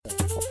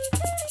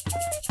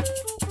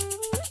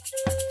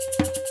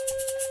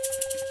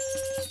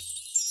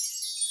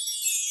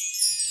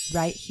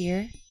right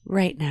here,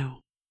 right now.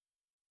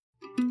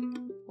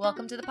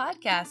 Welcome to the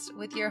podcast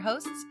with your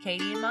hosts,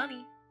 Katie and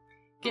Monty.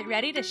 Get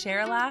ready to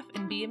share a laugh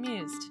and be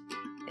amused.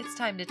 It's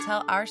time to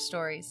tell our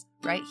stories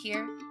right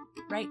here,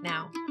 right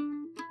now.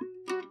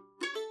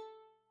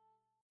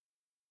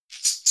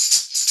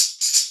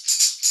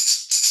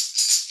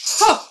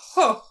 Ho,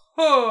 ho,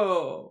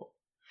 ho!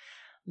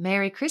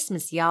 Merry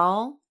Christmas,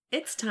 y'all.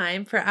 It's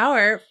time for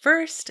our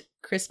first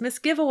Christmas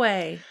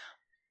giveaway.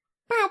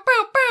 Bow,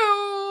 bow,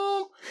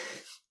 bow.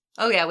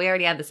 Oh, yeah, we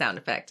already had the sound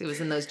effect. It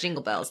was in those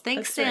jingle bells.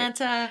 Thanks, That's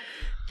Santa. right.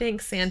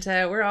 Thanks,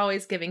 Santa. We're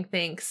always giving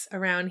thanks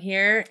around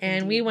here.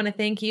 And we want to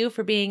thank you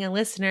for being a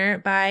listener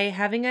by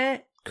having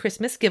a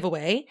Christmas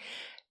giveaway.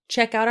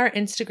 Check out our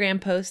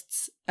Instagram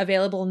posts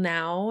available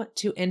now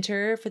to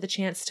enter for the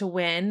chance to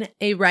win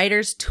a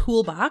Writer's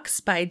Toolbox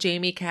by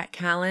Jamie Cat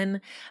Callan,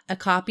 a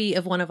copy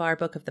of one of our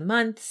Book of the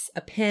Months,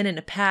 a pen and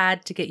a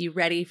pad to get you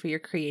ready for your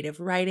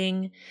creative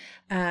writing,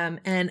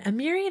 and a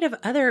myriad of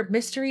other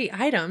mystery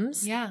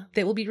items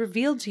that will be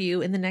revealed to you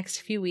in the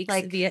next few weeks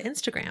via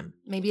Instagram.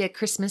 Maybe a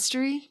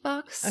Christmas-stery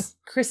box? A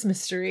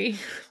Christmas-stery.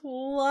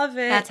 Love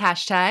it. That's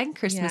hashtag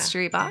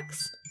Christmas-stery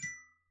box.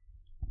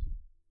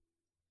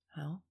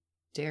 How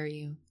dare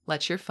you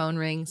let your phone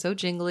ring so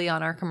jingly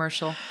on our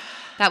commercial.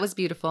 That was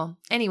beautiful.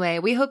 Anyway,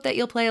 we hope that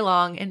you'll play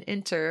along and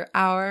enter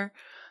our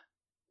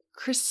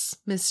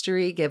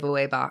Christmas-stery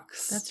giveaway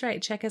box. That's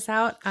right. Check us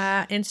out.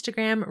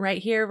 Instagram right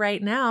here,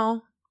 right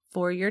now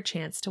for your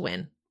chance to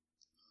win.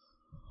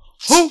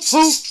 Ho,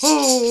 ho,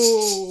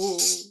 ho!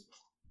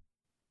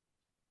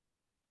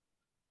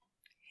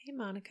 Hey,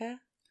 Monica.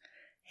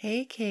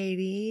 Hey,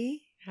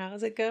 Katie.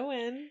 How's it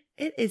going?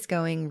 It is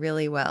going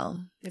really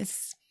well.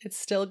 It's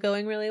still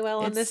going really well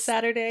on this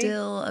Saturday.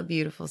 Still a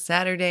beautiful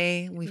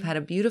Saturday. We've had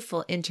a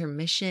beautiful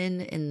intermission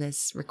in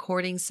this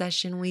recording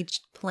session we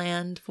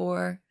planned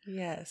for.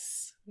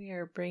 Yes, we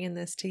are bringing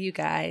this to you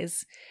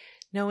guys,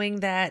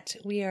 knowing that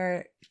we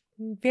are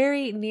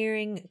very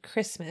nearing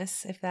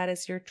Christmas, if that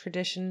is your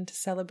tradition to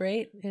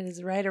celebrate. It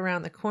is right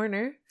around the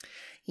corner.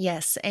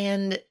 Yes,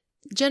 and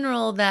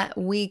general that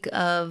week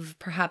of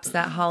perhaps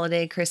that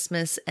holiday,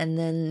 Christmas, and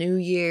then New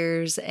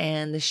Year's,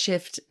 and the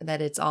shift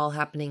that it's all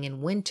happening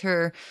in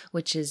winter,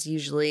 which is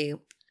usually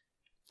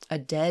a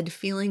dead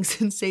feeling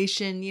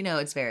sensation. You know,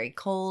 it's very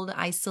cold,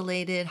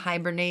 isolated,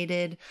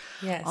 hibernated.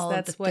 Yes,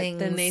 that's what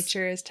the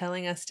nature is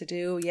telling us to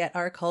do, yet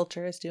our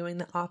culture is doing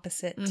the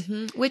opposite.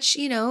 Mm-hmm. Which,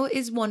 you know,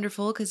 is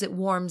wonderful because it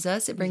warms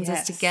us. It brings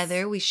us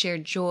together. We share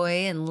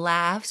joy and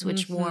laughs,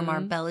 which warm our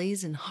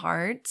bellies and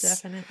hearts.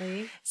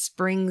 Definitely.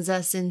 Brings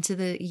us into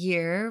the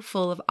year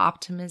full of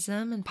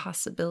optimism and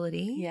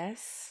possibility.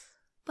 Yes.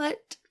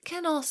 But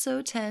can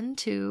also tend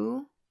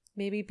to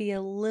maybe be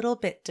a little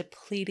bit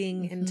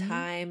depleting in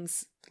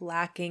times,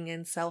 lacking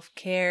in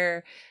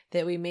self-care,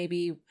 that we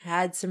maybe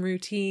had some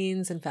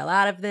routines and fell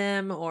out of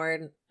them,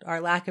 or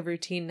our lack of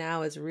routine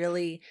now is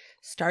really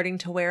starting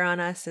to wear on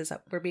us as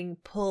we're being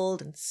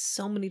pulled in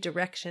so many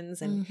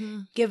directions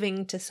and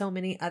giving to so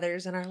many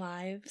others in our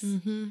lives.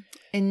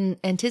 And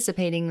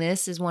anticipating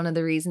this is one of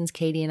the reasons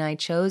Katie and I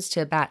chose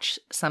to batch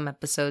some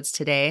episodes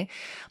today,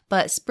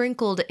 but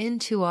sprinkled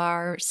into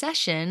our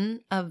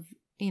session of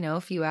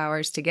a few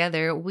hours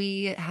together,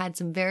 we had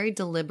some very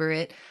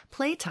deliberate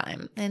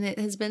playtime. And it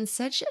has been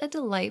such a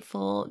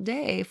delightful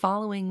day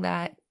following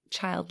that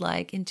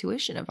childlike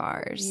intuition of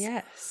ours.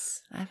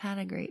 Yes. I've had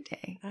a great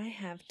day. I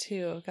have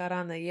too. Got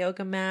on the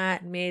yoga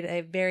mat, made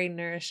a very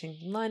nourishing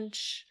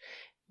lunch.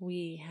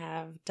 We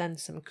have done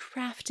some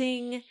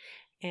crafting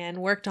and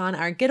worked on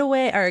our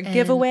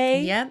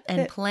giveaway. Yep.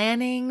 And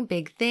planning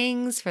big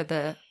things for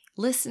the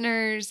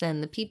listeners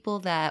and the people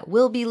that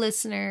will be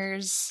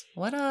listeners.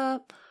 What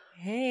up?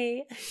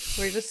 Hey,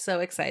 we're just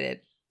so excited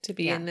to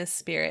be in this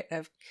spirit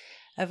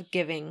of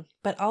giving,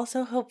 but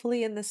also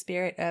hopefully in the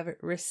spirit of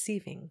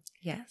receiving.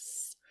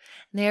 Yes.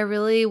 They're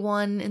really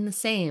one and the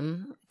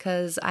same,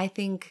 because I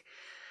think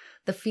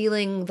the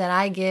feeling that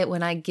I get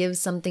when I give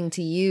something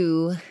to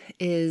you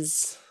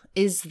is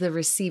the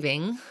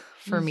receiving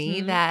for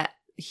me, that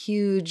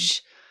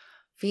huge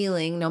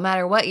feeling, no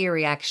matter what your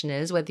reaction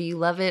is, whether you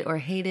love it or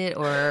hate it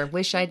or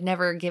wish I'd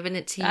never given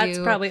it to you. That's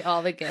probably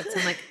all the gets.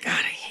 I'm like, God,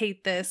 I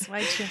hate this.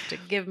 Why'd you have to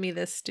give me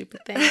this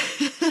stupid thing?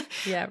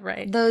 Yeah,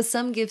 right. Though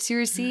some gifts you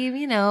receive,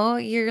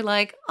 you're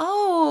like,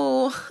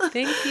 oh,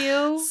 thank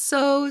you.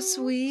 So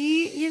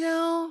sweet,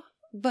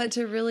 But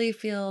to really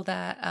feel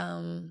that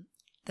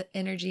the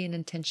energy and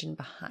intention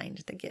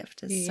behind the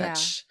gift is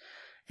such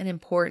an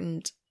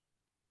important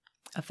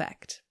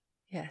effect.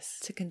 Yes.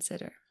 To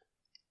consider.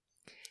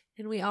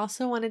 And we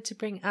also wanted to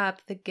bring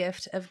up the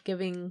gift of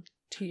giving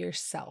to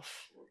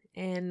yourself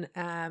in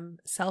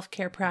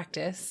self-care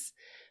practice,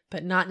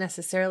 but not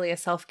necessarily a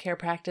self-care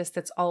practice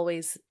that's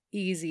always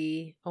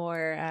easy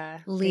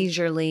or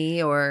leisurely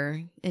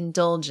or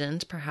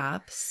indulgent,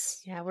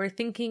 perhaps. Yeah, we're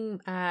thinking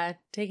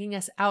taking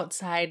us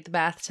outside the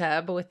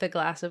bathtub with a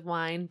glass of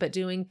wine, but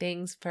doing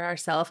things for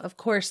ourselves. Of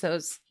course,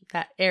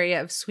 that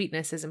area of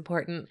sweetness is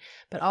important,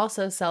 but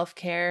also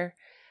self-care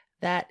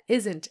that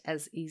isn't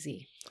as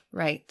easy.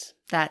 Right.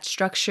 That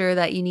structure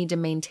that you need to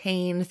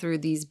maintain through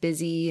these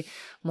busy,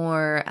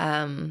 more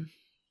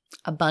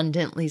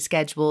abundantly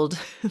scheduled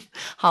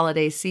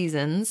holiday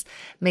seasons,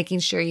 making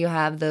sure you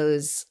have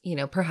those,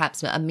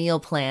 perhaps a meal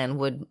plan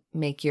would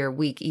make your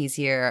week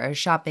easier, or a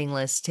shopping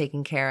list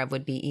taken care of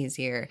would be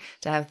easier.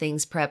 To have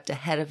things prepped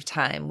ahead of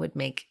time would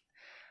make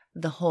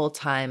the whole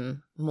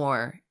time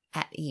more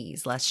at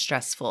ease, less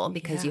stressful,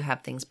 because you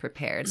have things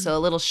prepared. So a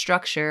little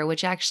structure,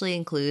 which actually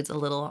includes a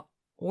little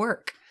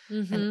work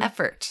and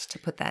effort to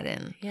put that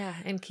in. Yeah.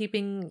 And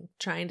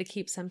trying to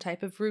keep some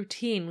type of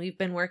routine. We've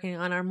been working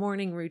on our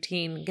morning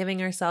routine,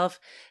 giving ourselves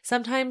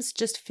sometimes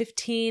just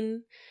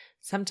 15,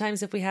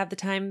 sometimes if we have the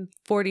time,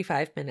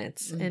 45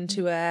 minutes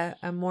into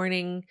a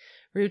morning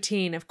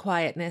routine of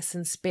quietness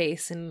and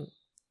space and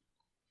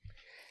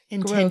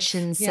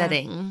intention growth.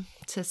 setting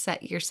to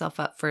set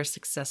yourself up for a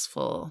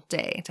successful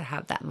day, to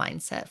have that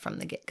mindset from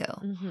the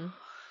get-go.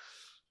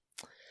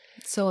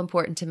 It's so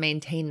important to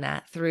maintain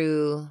that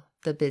through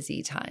the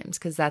busy times,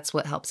 because that's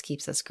what helps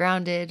keeps us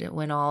grounded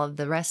when all of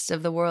the rest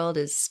of the world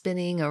is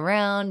spinning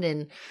around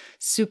and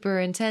super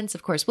intense.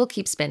 Of course, we'll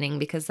keep spinning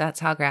because that's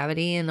how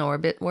gravity and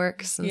orbit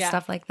works and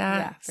stuff like that.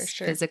 Yeah, for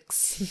sure.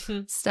 Physics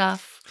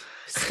stuff.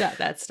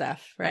 That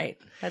stuff, right.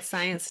 That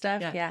science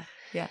stuff. Yeah.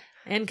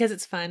 And because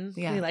it's fun.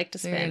 Yeah. We like to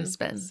spin.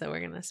 So we're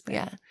going to spin.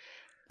 Yeah.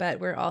 But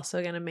we're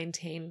also going to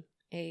maintain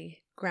a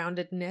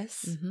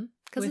groundedness.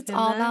 Because it's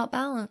all about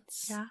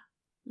balance. Yeah.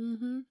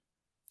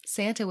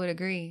 Santa would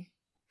agree.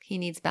 He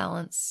needs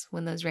balance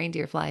when those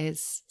reindeer fly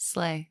his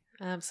sleigh.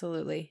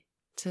 Absolutely.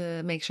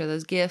 To make sure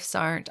those gifts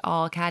aren't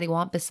all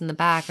cattywampus in the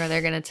back, or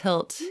they're going to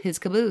tilt his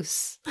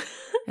caboose.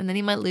 And then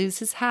he might lose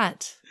his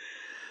hat.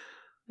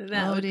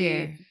 That would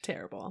be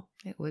terrible.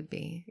 It would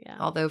be. Yeah.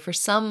 Although for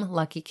some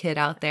lucky kid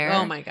out there,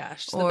 oh my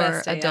gosh, the or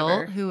best day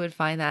adult ever. who would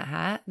find that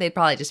hat, they'd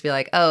probably just be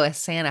like, "Oh, a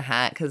Santa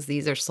hat," because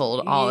these are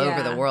sold all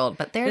over the world.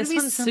 But this be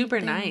one's super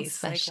something nice,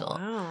 special. Like,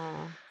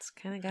 wow, it's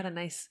kind of got a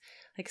nice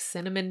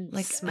cinnamon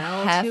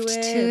smell heft to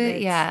it.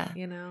 It. Yeah,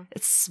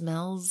 it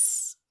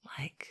smells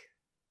like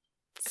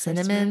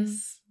cinnamon.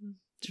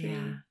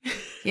 Tree.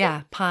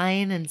 Yeah,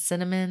 pine and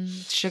cinnamon,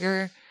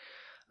 sugar.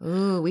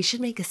 Ooh, we should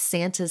make a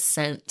Santa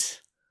scent.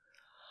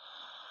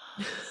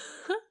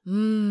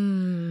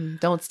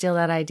 Don't steal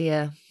that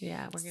idea.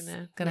 Yeah, we're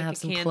gonna have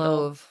some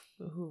clove.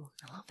 Ooh.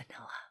 I love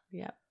vanilla.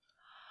 Yep.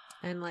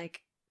 And I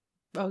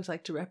always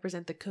like to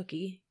represent the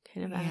cookie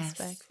kind of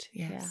aspect.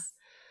 Yes.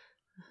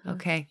 Yeah.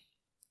 Okay.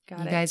 Got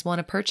you it. guys want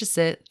to purchase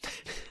it?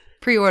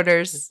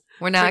 Pre-orders.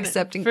 We're now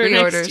accepting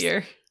pre-orders. Next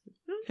year.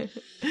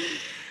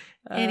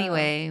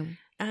 Anyway,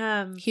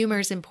 humor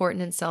is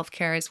important in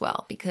self-care as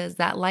well, because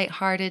that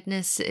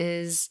lightheartedness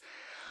is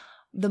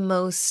the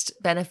most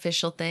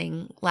beneficial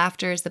thing.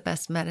 Laughter is the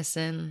best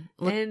medicine.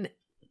 And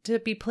to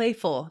be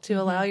playful, to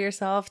allow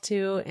yourself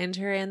to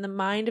enter in the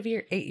mind of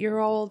your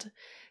 8-year-old,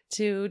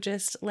 to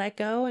just let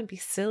go and be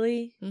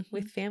silly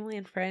with family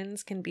and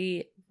friends can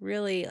be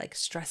really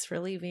stress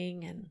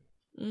relieving, and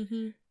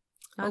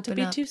not Open to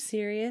be up. too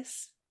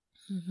serious.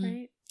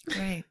 Right?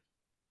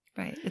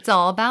 Right. It's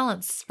all a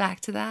balance. Back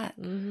to that.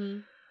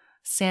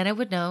 Santa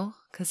would know,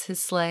 because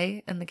his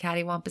sleigh and the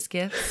cattywampus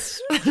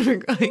gifts are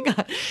going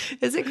on.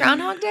 Is it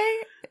Groundhog Day?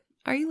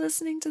 Are you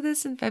listening to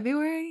this in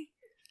February?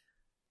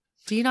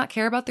 Do you not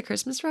care about the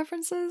Christmas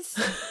references?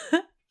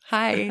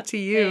 Hi to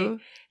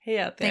you. Hey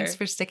out there. Thanks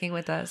for sticking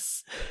with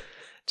us.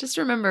 Just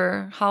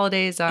remember,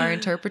 holidays are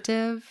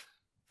interpretive.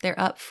 They're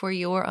up for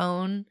your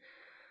own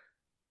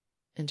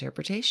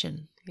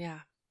interpretation.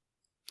 Yeah.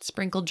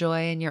 Sprinkle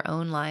joy in your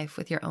own life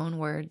with your own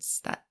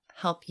words that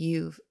help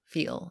you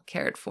feel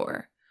cared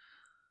for.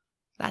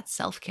 That's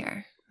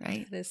self-care,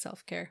 right? It is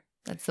self-care.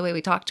 That's the way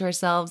we talk to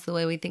ourselves, the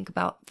way we think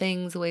about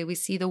things, the way we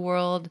see the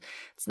world.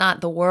 It's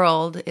not the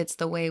world, it's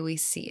the way we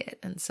see it.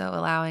 And so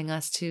allowing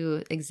us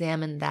to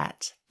examine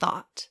that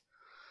thought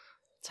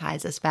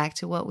ties us back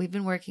to what we've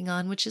been working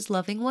on, which is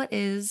loving what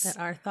is. That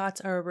our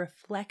thoughts are a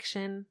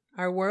reflection.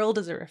 Our world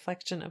is a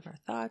reflection of our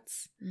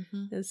thoughts.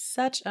 Is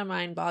such a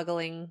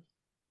mind-boggling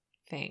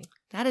thing.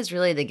 That is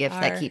really the gift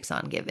that keeps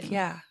on giving.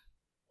 Yeah.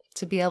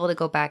 To be able to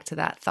go back to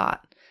that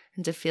thought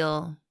and to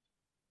feel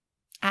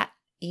at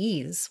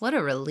ease. What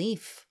a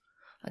relief.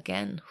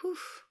 Again. Whew.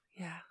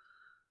 Yeah.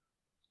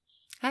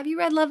 Have you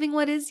read Loving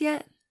What Is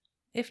yet?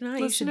 If not,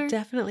 listener? you should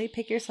definitely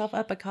pick yourself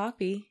up a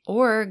copy.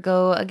 Or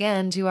go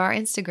again to our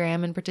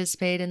Instagram and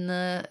participate in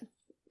the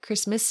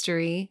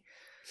Christmas-mystery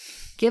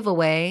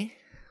giveaway.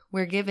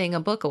 We're giving a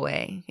book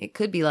away. It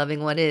could be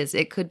Loving What Is.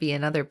 It could be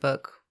another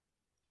book.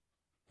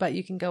 But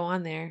you can go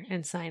on there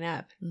and sign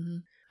up.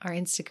 Our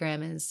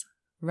Instagram is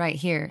right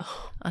here,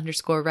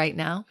 _right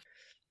now.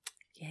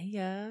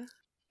 Yeah.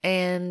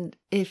 And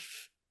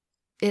if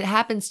it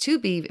happens to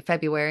be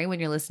February when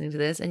you're listening to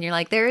this and you're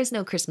like, there is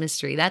no Christmas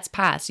tree, that's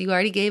past. You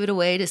already gave it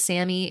away to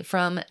Sammy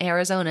from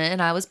Arizona,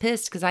 and I was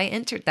pissed because I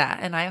entered that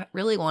and I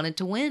really wanted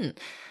to win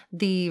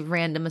the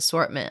random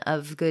assortment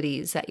of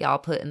goodies that y'all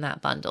put in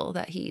that bundle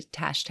that he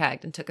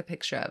hashtagged and took a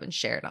picture of and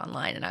shared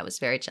online, and I was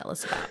very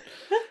jealous about.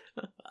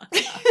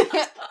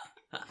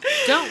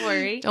 don't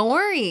worry. Don't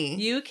worry.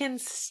 You can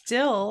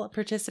still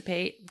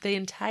participate the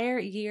entire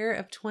year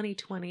of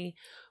 2020.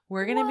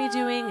 We're going to be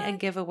doing a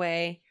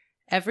giveaway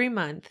every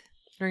month.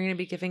 We're going to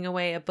be giving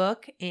away a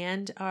book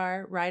and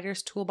our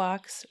Writer's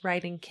Toolbox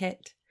writing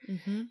kit.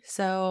 Mm-hmm.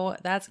 So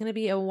that's going to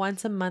be a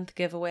once a month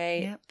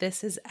giveaway. Yep.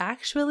 This is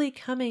actually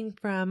coming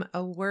from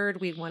a word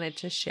we wanted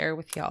to share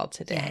with y'all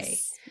today.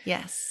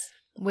 Yes.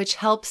 Which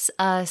helps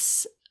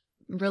us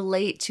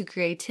relate to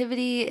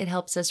creativity. It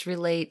helps us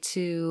relate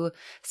to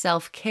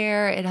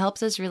self-care. It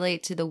helps us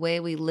relate to the way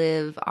we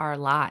live our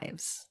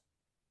lives.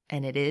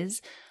 And it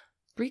is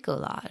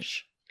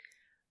bricolage.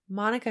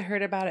 Monica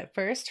heard about it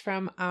first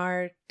from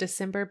our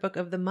December book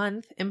of the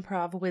month,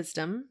 Improv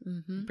Wisdom.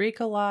 Mm-hmm.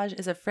 Bricolage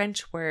is a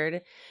French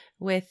word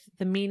with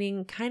the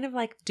meaning kind of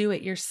like do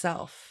it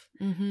yourself.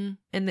 Mm-hmm.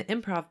 In the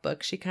improv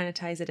book, she kind of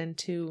ties it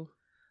into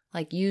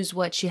like use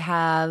what you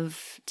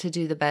have to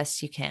do the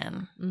best you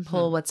can. Mm-hmm.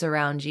 Pull what's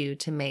around you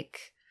to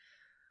make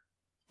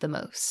the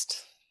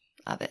most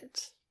of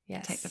it.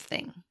 yes. Type of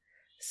thing.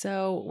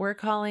 So we're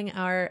calling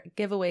our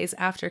giveaways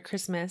after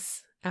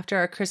Christmas. After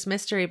our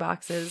Christmas mystery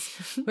boxes,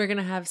 we're going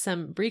to have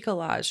some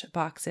bricolage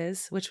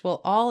boxes, which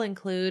will all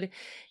include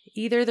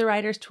either the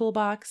Writer's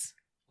Toolbox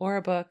or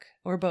a book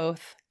or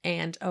both,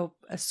 and an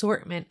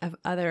assortment of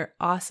other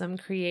awesome,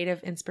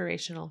 creative,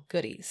 inspirational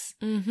goodies.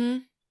 Mm-hmm.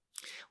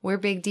 We're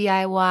big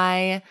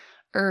DIY-ers,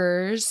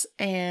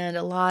 and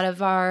a lot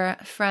of our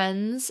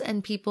friends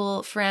and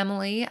people,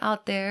 family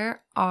out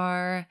there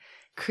are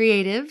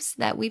creatives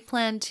that we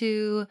plan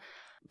to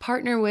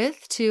partner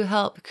with to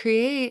help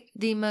create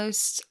the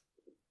most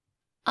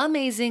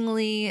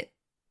amazingly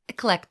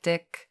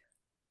eclectic,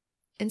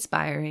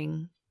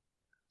 inspiring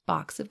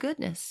box of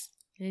goodness.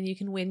 And you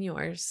can win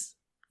yours.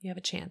 You have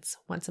a chance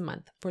once a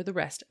month for the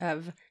rest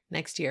of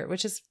next year,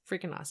 which is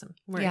freaking awesome.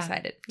 We're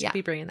excited to be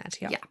bringing that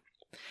to y'all. Yeah.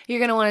 You're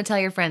going to want to tell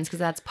your friends because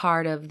that's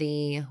part of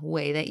the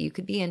way that you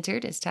could be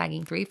entered is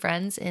tagging 3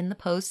 friends in the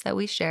posts that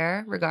we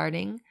share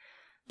regarding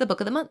the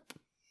book of the month.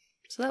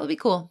 So that would be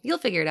cool. You'll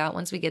figure it out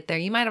once we get there.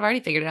 You might have already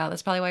figured it out.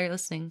 That's probably why you're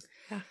listening.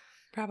 Yeah,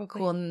 probably.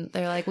 Cool. And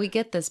they're like, we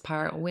get this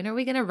part. When are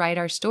we going to write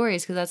our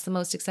stories? Because that's the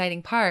most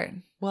exciting part.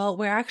 Well,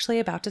 we're actually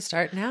about to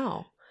start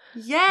now.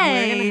 Yay!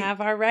 We're going to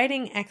have our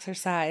writing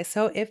exercise.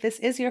 So if this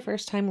is your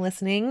first time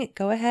listening,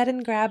 go ahead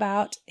and grab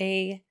out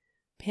a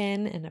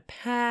pen and a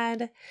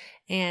pad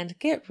and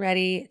get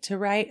ready to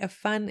write a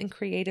fun and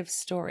creative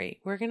story.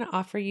 We're going to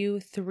offer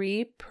you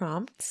 3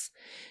 prompts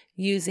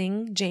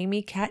using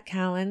Jamie Cat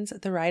Cowan's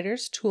The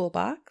Writer's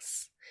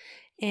Toolbox.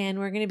 And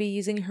we're going to be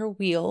using her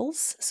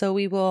wheels. So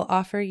we will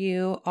offer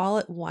you all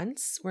at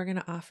once. We're going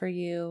to offer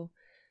you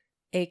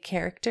a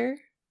character,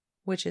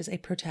 which is a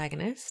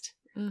protagonist.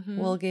 Mm-hmm.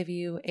 We'll give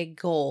you a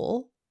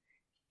goal,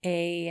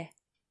 a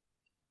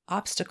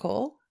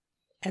obstacle,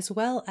 as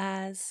well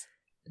as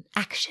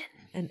action.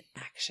 An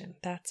action.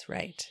 That's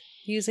right.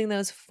 Using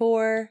those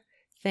 4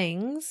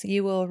 things,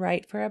 you will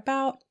write for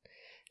about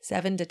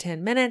 7 to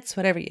 10 minutes,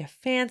 whatever you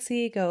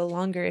fancy. Go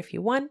longer if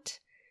you want,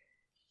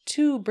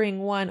 to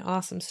bring one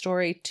awesome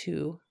story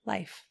to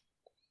life.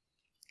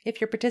 If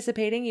you're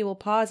participating, you will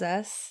pause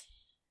us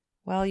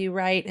while you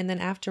write, and then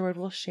afterward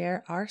we'll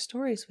share our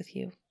stories with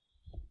you.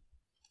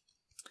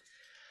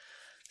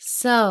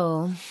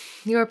 So,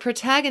 your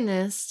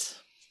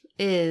protagonist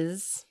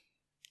is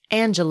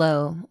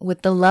Angelo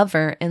with the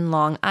lover in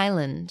Long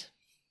Island.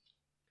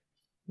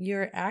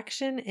 Your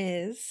action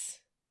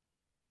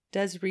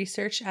does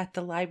research at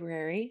the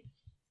library.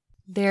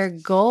 Their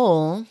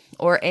goal,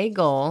 or a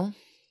goal,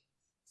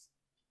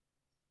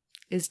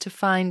 is to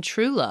find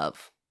true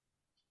love.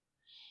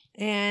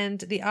 And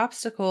the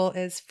obstacle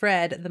is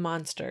Fred the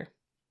monster.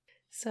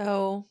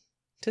 So,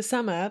 to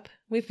sum up,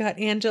 we've got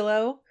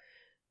Angelo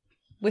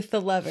with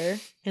the lover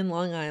in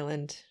Long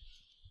Island,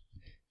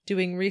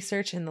 doing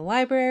research in the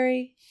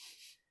library,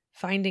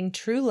 finding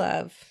true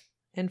love,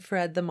 and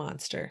Fred the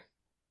monster.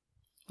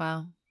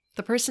 Wow.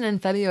 The person in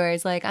February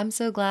is like, I'm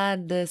so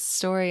glad this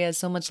story has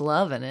so much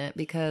love in it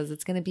because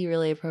it's going to be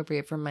really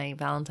appropriate for my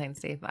Valentine's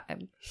Day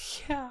vibe.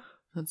 Yeah.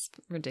 That's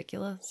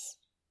ridiculous.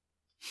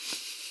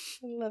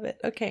 I love it.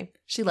 Okay.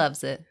 She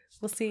loves it.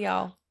 We'll see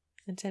y'all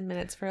in 10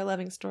 minutes for a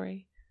loving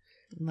story.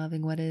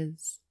 Loving what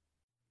is.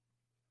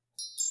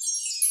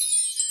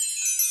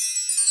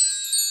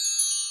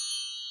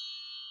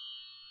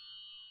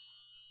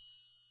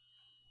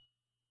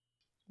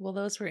 Well,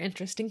 those were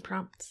interesting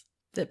prompts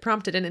that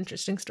prompted an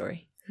interesting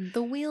story.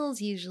 The wheels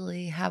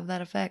usually have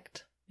that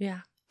effect.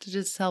 Yeah. To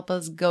just help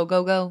us go,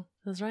 go, go.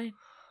 That's right.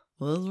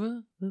 That's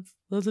right.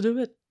 Let's do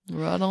it.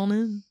 Right on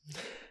in.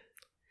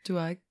 Do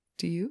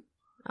you?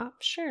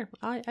 Sure.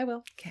 I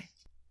will. Okay.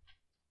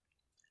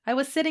 I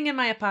was sitting in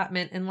my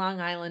apartment in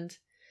Long Island,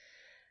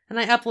 and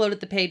I uploaded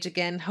the page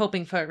again,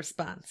 hoping for a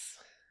response.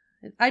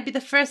 I'd be the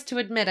first to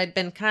admit I'd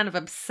been kind of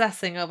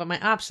obsessing over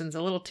my options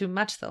a little too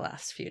much the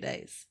last few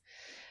days.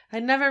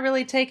 I'd never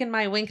really taken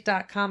my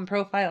Wink.com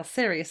profile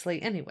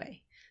seriously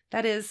anyway.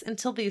 That is,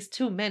 until these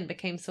 2 men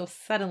became so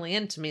suddenly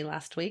into me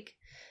last week.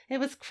 It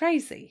was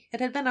crazy.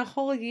 It had been a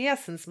whole year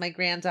since my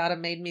granddaughter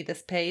made me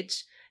this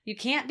page, You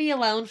can't be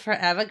alone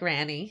forever,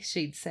 Granny,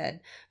 she'd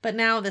said. But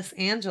now this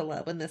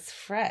Angelo and this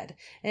Fred,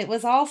 it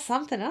was all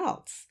something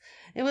else.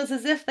 It was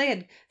as if they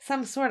had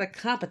some sort of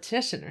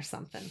competition or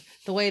something,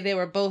 the way they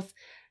were both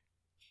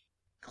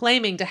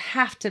claiming to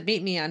have to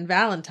meet me on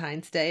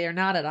Valentine's Day or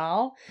not at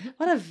all.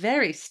 What a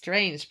very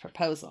strange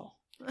proposal.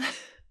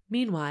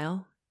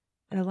 Meanwhile,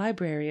 at a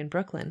library in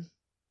Brooklyn,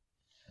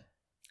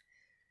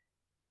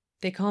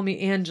 they call me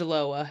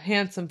Angelo, a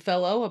handsome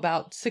fellow,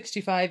 about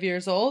 65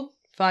 years old,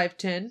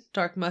 5'10",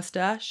 dark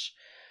mustache.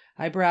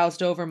 I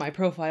browsed over my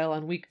profile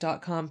on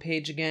Week.com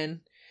page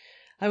again.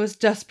 I was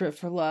desperate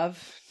for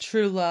love,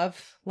 true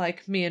love,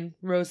 like me and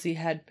Rosie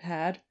had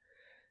had.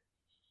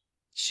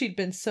 She'd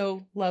been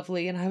so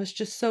lovely, and I was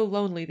just so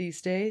lonely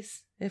these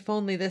days. If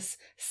only this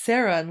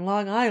Sarah in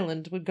Long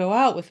Island would go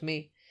out with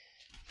me.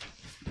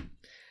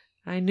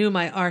 I knew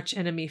my arch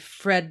enemy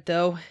Fred,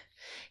 though.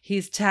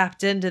 He's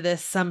tapped into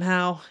this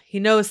somehow. He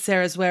knows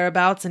Sarah's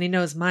whereabouts, and he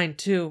knows mine,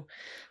 too.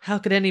 How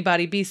could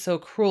anybody be so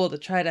cruel to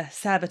try to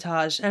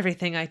sabotage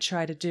everything I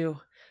try to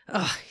do?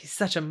 Ugh, he's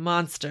such a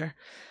monster.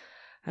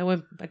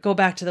 I go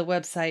back to the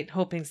website,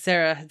 hoping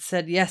Sarah had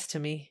said yes to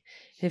me,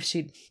 if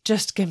she'd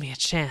just give me a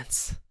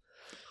chance.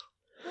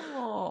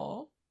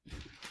 Oh,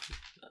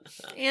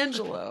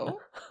 Angelo.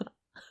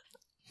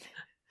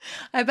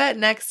 I bet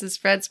next is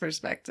Fred's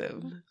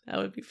perspective. That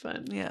would be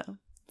fun. Yeah.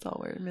 That's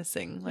all we're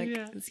missing. Like,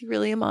 Yeah. Is he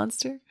really a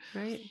monster?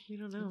 Right? We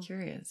don't know. I'm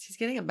curious. He's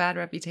getting a bad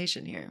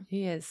reputation here.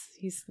 He is.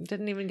 He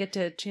didn't even get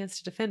a chance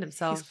to defend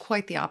himself. He's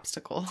quite the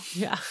obstacle.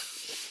 Yeah.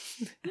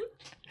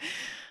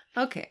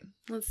 Okay,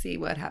 let's see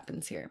what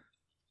happens here.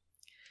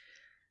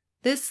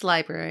 This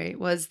library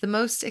was the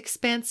most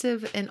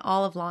expansive in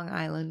all of Long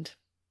Island.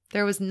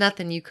 There was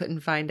nothing you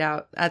couldn't find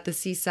out at the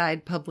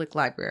Seaside Public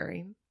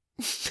Library.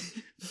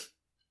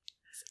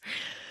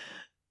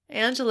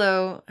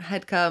 Angelo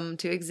had come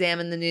to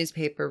examine the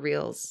newspaper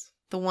reels,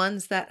 the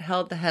ones that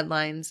held the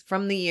headlines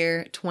from the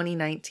year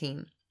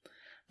 2019.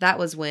 That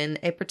was when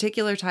a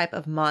particular type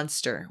of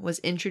monster was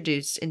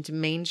introduced into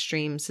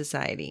mainstream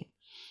society.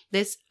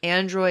 This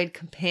android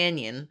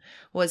companion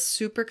was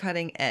super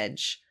cutting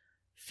edge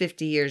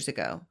 50 years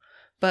ago,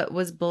 but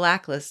was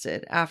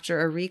blacklisted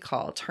after a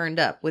recall turned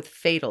up with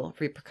fatal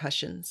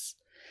repercussions.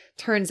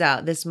 Turns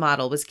out this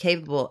model was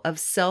capable of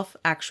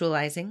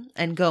self-actualizing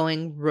and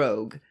going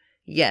rogue.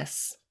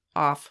 Yes,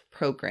 off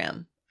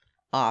program,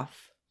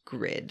 off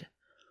grid.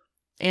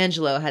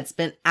 Angelo had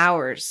spent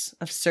hours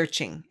of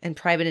searching and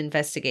private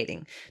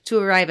investigating to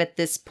arrive at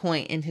this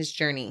point in his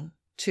journey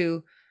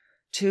to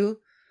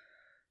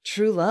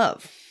true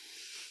love.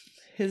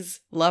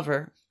 His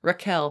lover,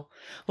 Raquel,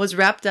 was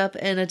wrapped up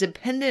in a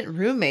dependent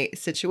roommate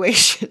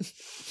situation.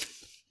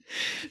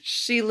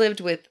 She lived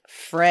with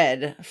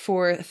Fred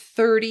for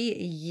 30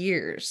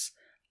 years,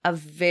 a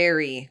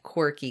very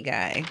quirky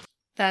guy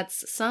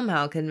that's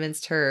somehow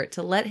convinced her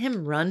to let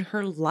him run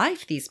her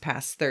life these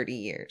past 30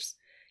 years.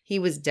 He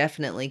was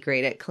definitely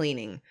great at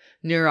cleaning,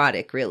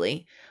 neurotic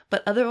really,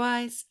 but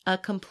otherwise a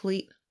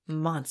complete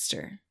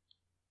monster.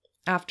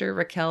 After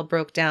Raquel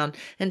broke down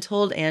and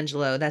told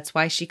Angelo that's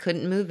why she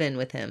couldn't move in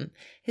with him,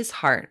 his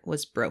heart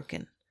was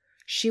broken.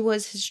 She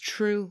was his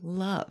true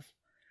love.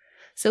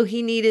 So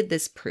he needed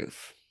this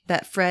proof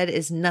that Fred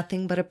is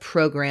nothing but a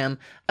program,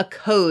 a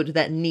code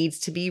that needs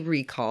to be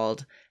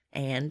recalled,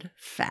 and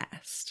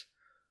fast.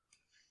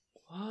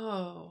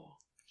 Whoa.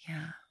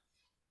 Yeah.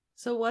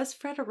 So was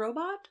Fred a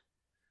robot?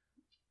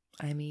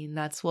 I mean,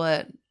 that's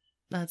what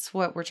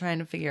we're trying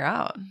to figure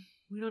out.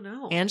 We don't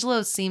know.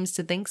 Angelo seems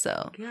to think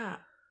so. Yeah.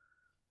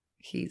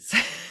 He's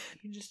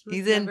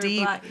He's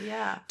indeed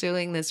yeah.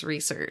 doing this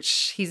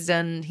research. He's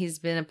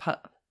been a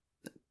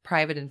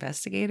private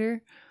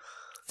investigator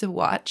to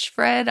watch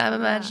Fred. I'm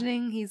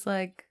imagining he's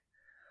like,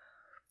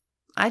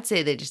 I'd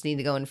say they just need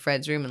to go in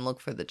Fred's room and look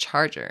for the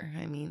charger.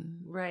 I mean,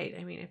 right.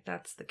 I mean, if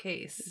that's the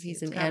case,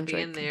 he's it's an gotta be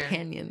android in there.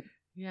 companion.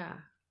 Yeah.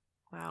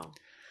 Wow.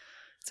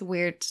 It's a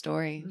weird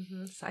story.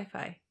 Mm-hmm.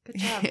 Sci-fi. Good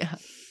job. Yeah,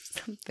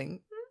 something.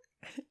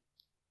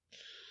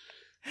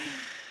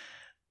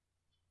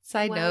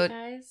 Side note,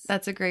 guys.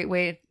 that's a great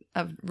way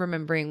of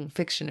remembering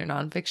fiction or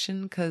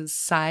nonfiction, because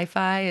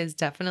sci-fi is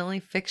definitely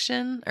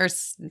fiction or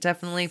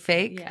definitely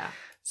fake. Yeah.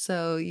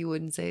 So you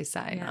wouldn't say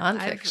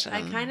nonfiction.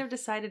 I kind of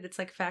decided it's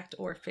like fact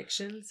or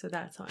fiction, so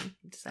that's how I'm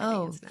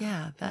deciding. It's now.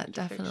 Yeah, that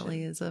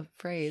definitely fiction. is a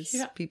phrase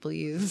Yeah. people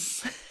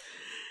use.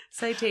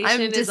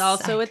 Citation is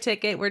also a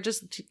ticket.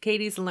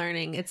 Katie's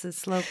learning. It's a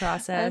slow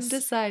process. I'm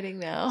deciding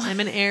now. I'm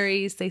an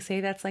Aries. They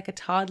say that's like a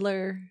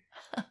toddler.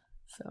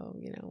 So,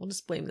 we'll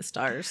just blame the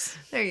stars.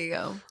 There you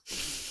go.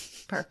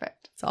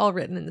 Perfect. It's all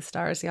written in the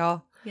stars,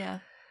 y'all. Yeah.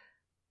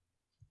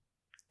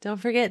 Don't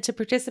forget to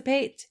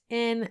participate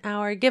in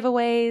our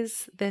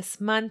giveaways this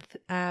month.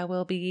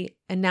 We'll be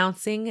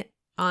announcing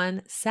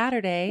on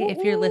Saturday if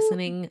you're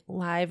listening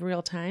live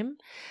real time.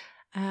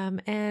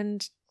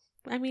 And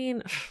I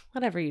mean,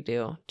 whatever you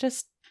do,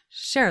 just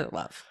share the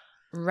love.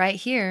 Right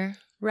here.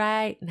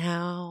 Right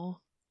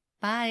now.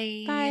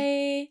 Bye.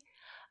 Bye.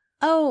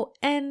 Oh,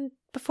 and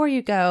before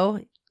you go,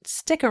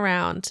 stick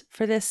around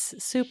for this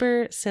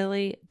super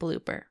silly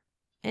blooper.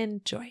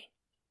 Enjoy.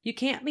 You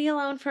can't be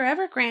alone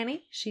forever,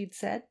 Granny, she'd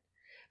said.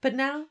 But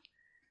now,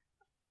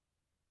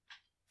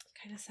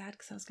 kind of sad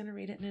because I was going to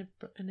read it in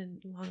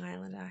a Long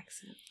Island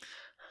accent.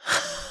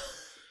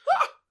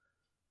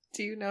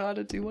 Do you know how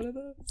to do one of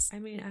those? I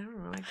mean, I don't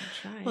know. I can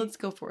try. Let's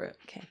go for it.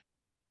 Okay.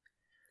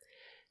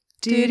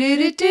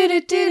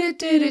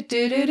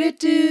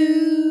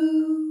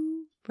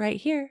 Right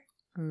here.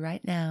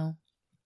 Right now.